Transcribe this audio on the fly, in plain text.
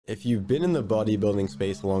If you've been in the bodybuilding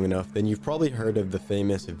space long enough, then you've probably heard of the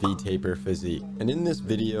famous V-taper physique. And in this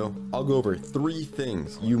video, I'll go over 3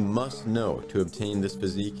 things you must know to obtain this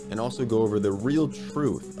physique and also go over the real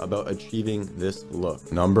truth about achieving this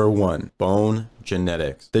look. Number 1, bone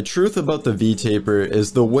genetics. The truth about the V-taper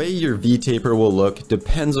is the way your V-taper will look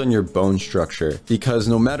depends on your bone structure, because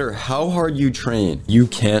no matter how hard you train, you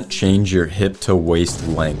can't change your hip to waist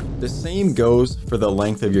length. The same goes for the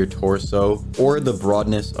length of your torso or the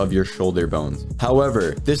broadness of your shoulder bones.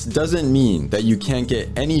 However, this doesn't mean that you can't get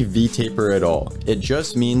any V-taper at all. It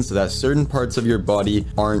just means that certain parts of your body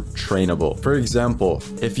aren't trainable. For example,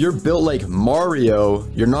 if you're built like Mario,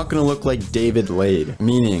 you're not going to look like David Lade,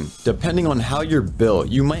 meaning depending on how you're built,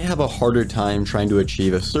 you might have a harder time trying to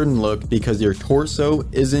achieve a certain look because your torso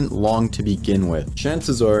isn't long to begin with.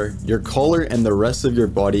 Chances are your collar and the rest of your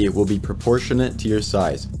body will be proportionate to your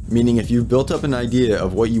size, meaning if you've built up an idea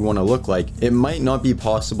of what you want to look like, it might not be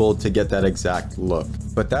possible to get that exact look.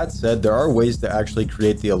 But that said, there are ways to actually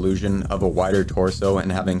create the illusion of a wider torso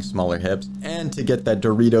and having smaller hips, and to get that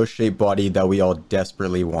Dorito shaped body that we all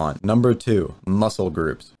desperately want. Number 2, muscle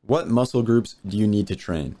groups. What muscle groups do you need to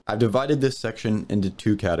train? I've divided this section into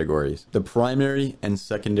 2 categories: the primary and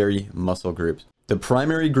secondary muscle groups. The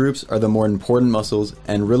primary groups are the more important muscles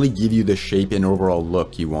and really give you the shape and overall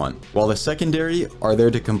look you want, while the secondary are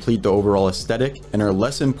there to complete the overall aesthetic and are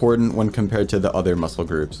less important when compared to the other muscle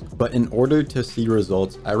groups. But in order to see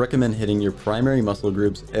results, I recommend hitting your primary muscle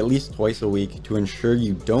groups at least twice a week to ensure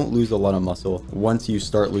you don't lose a lot of muscle once you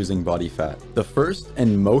start losing body fat. The first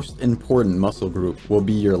and most important muscle group will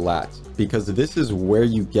be your lats, because this is where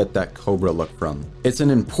you get that cobra look from. It's an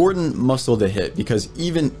important muscle to hit because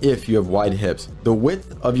even if you have wide hips, the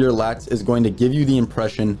width of your lats is going to give you the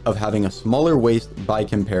impression of having a smaller waist by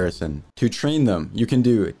comparison. To train them, you can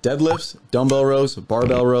do deadlifts, dumbbell rows,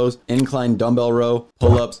 barbell rows, incline dumbbell row,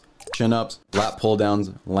 pull-ups, chin-ups, lat pull-downs,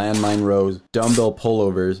 landmine rows, dumbbell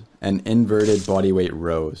pullovers, and inverted bodyweight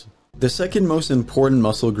rows. The second most important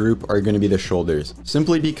muscle group are going to be the shoulders,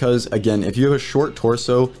 simply because, again, if you have a short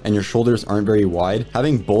torso and your shoulders aren't very wide,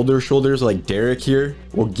 having bolder shoulders like Derek here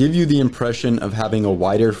will give you the impression of having a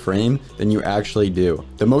wider frame than you actually do.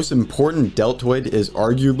 The most important deltoid is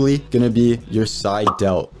arguably going to be your side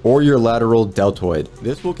delt or your lateral deltoid.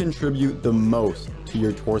 This will contribute the most to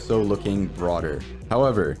your torso looking broader.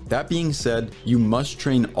 However, that being said, you must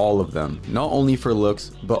train all of them, not only for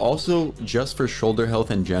looks, but also just for shoulder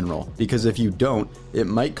health in general, because if you don't, it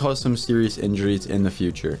might cause some serious injuries in the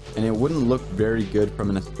future, and it wouldn't look very good from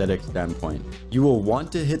an aesthetic standpoint. You will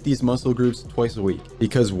want to hit these muscle groups twice a week,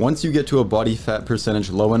 because once you get to a body fat percentage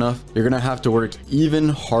low enough, you're gonna have to work even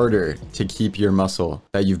harder to keep your muscle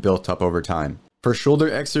that you've built up over time. For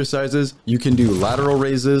shoulder exercises, you can do lateral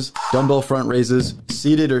raises, dumbbell front raises,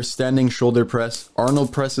 seated or standing shoulder press,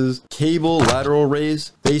 Arnold presses, cable lateral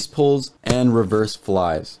raise, face pulls, and reverse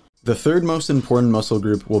flies. The third most important muscle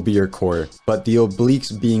group will be your core, but the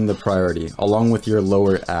obliques being the priority, along with your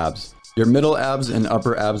lower abs. Your middle abs and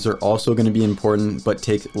upper abs are also going to be important, but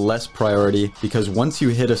take less priority because once you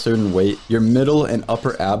hit a certain weight, your middle and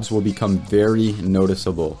upper abs will become very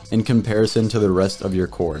noticeable in comparison to the rest of your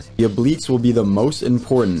core. The obliques will be the most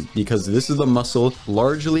important because this is the muscle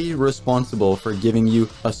largely responsible for giving you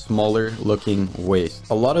a smaller looking waist.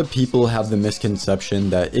 A lot of people have the misconception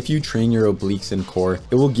that if you train your obliques and core,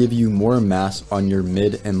 it will give you more mass on your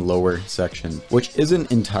mid and lower section, which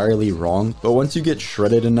isn't entirely wrong, but once you get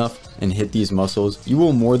shredded enough and hit these muscles, you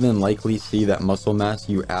will more than likely see that muscle mass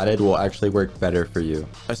you added will actually work better for you.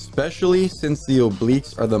 Especially since the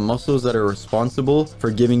obliques are the muscles that are responsible for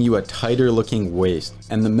giving you a tighter looking waist,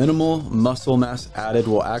 and the minimal muscle mass added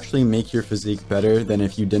will actually make your physique better than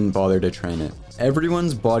if you didn't bother to train it.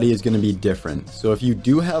 Everyone's body is going to be different, so if you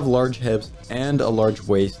do have large hips and a large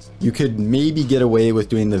waist, you could maybe get away with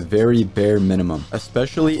doing the very bare minimum,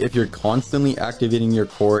 especially if you're constantly activating your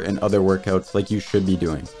core and other workouts like you should be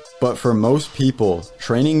doing. But for most people,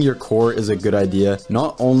 training your core is a good idea,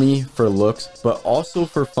 not only for looks, but also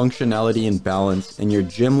for functionality and balance in your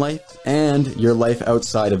gym life and your life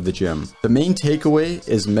outside of the gym. The main takeaway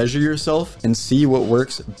is measure yourself and see what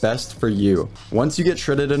works best for you. Once you get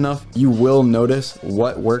shredded enough, you will notice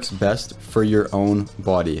what works best for your own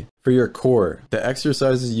body. For your core, the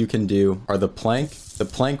exercises you can do are the plank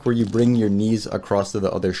where you bring your knees across to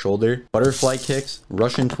the other shoulder, butterfly kicks,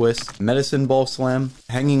 Russian twists, medicine ball slam,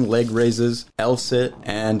 hanging leg raises, L-sit,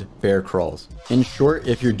 and bear crawls. In short,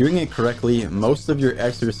 if you're doing it correctly, most of your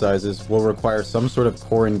exercises will require some sort of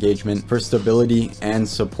core engagement for stability and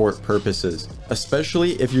support purposes.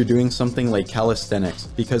 especially if you're doing something like calisthenics,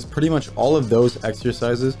 because pretty much all of those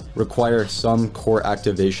exercises require some core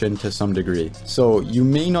activation to some degree. So you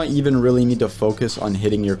may not even really need to focus on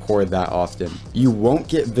hitting your core that often. You won't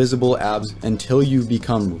get visible abs until you've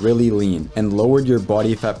become really lean and lowered your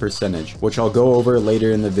body fat percentage, which I'll go over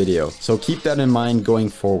later in the video. So keep that in mind going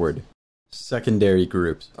forward. Secondary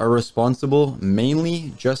groups are responsible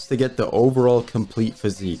mainly just to get the overall complete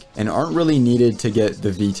physique and aren't really needed to get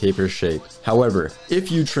the V-taper shape. However, if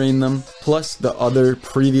you train them plus the other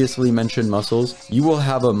previously mentioned muscles, you will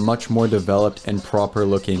have a much more developed and proper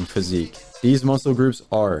looking physique. These muscle groups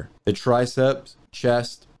are the triceps,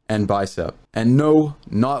 chest, and bicep. And no,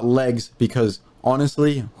 not legs, because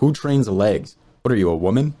honestly, who trains legs? What are you, a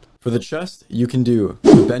woman? For the chest, you can do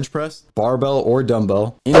bench press, barbell or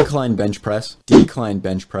dumbbell, incline bench press, decline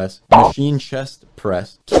bench press, machine chest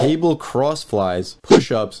press, cable cross flies,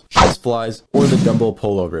 push-ups, chest flies, or the dumbbell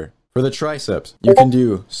pullover. For the triceps, you can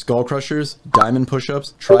do skull crushers, diamond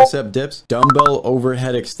push-ups, tricep dips, dumbbell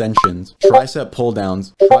overhead extensions, tricep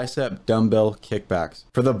pull-downs, tricep dumbbell kickbacks.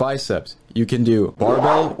 For the biceps, you can do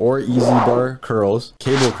barbell or easy bar curls,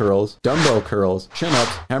 cable curls, dumbbell curls,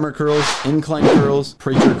 chin-ups, hammer curls, incline curls,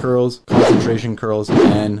 preacher curls, concentration curls,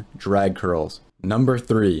 and drag curls. Number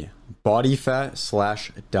 3, body fat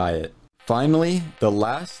 / diet. Finally, the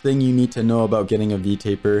last thing you need to know about getting a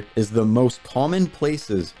V-taper is the most common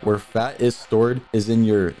places where fat is stored is in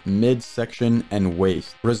your midsection and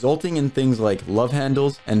waist, resulting in things like love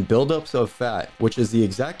handles and buildups of fat, which is the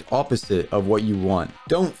exact opposite of what you want.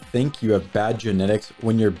 Don't think you have bad genetics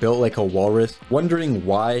when you're built like a walrus, wondering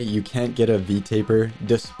why you can't get a V-taper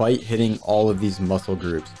despite hitting all of these muscle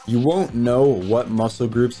groups. You won't know what muscle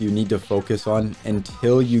groups you need to focus on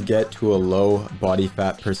until you get to a low body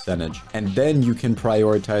fat percentage. And then you can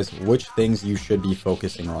prioritize which things you should be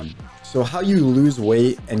focusing on. So how you lose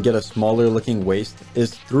weight and get a smaller looking waist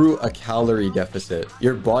is through a calorie deficit.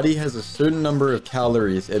 Your body has a certain number of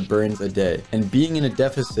calories it burns a day, and being in a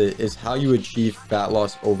deficit is how you achieve fat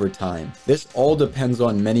loss over time. This all depends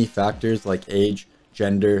on many factors like age,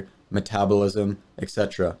 gender, metabolism,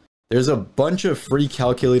 etc. There's a bunch of free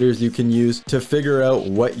calculators you can use to figure out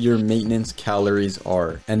what your maintenance calories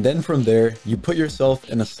are. And then from there, you put yourself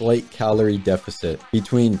in a slight calorie deficit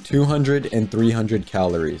between 200 and 300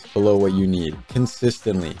 calories below what you need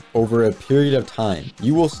consistently over a period of time.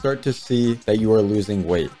 You will start to see that you are losing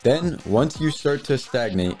weight. Then once you start to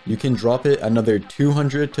stagnate, you can drop it another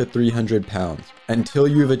 200 to 300 pounds until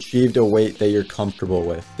you've achieved a weight that you're comfortable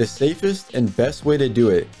with. The safest and best way to do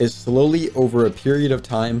it is slowly over a period of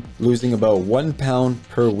time, losing about 1 pound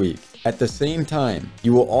per week. At the same time,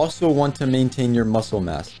 you will also want to maintain your muscle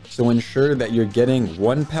mass, so ensure that you're getting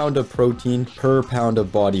 1 pound of protein per pound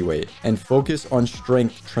of body weight, and focus on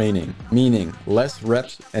strength training, meaning less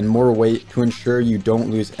reps and more weight to ensure you don't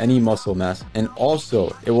lose any muscle mass, and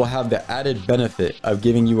also it will have the added benefit of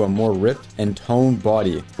giving you a more ripped and toned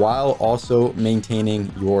body while also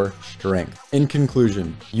maintaining your strength. In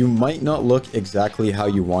conclusion, you might not look exactly how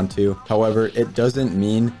you want to, however, it doesn't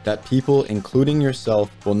mean that people, including yourself,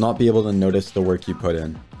 will not be able to notice the work you put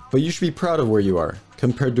in. But you should be proud of where you are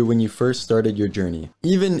compared to when you first started your journey.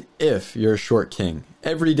 Even if you're a short king,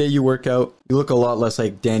 every day you work out, you look a lot less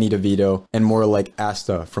like Danny DeVito and more like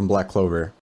Asta from Black Clover.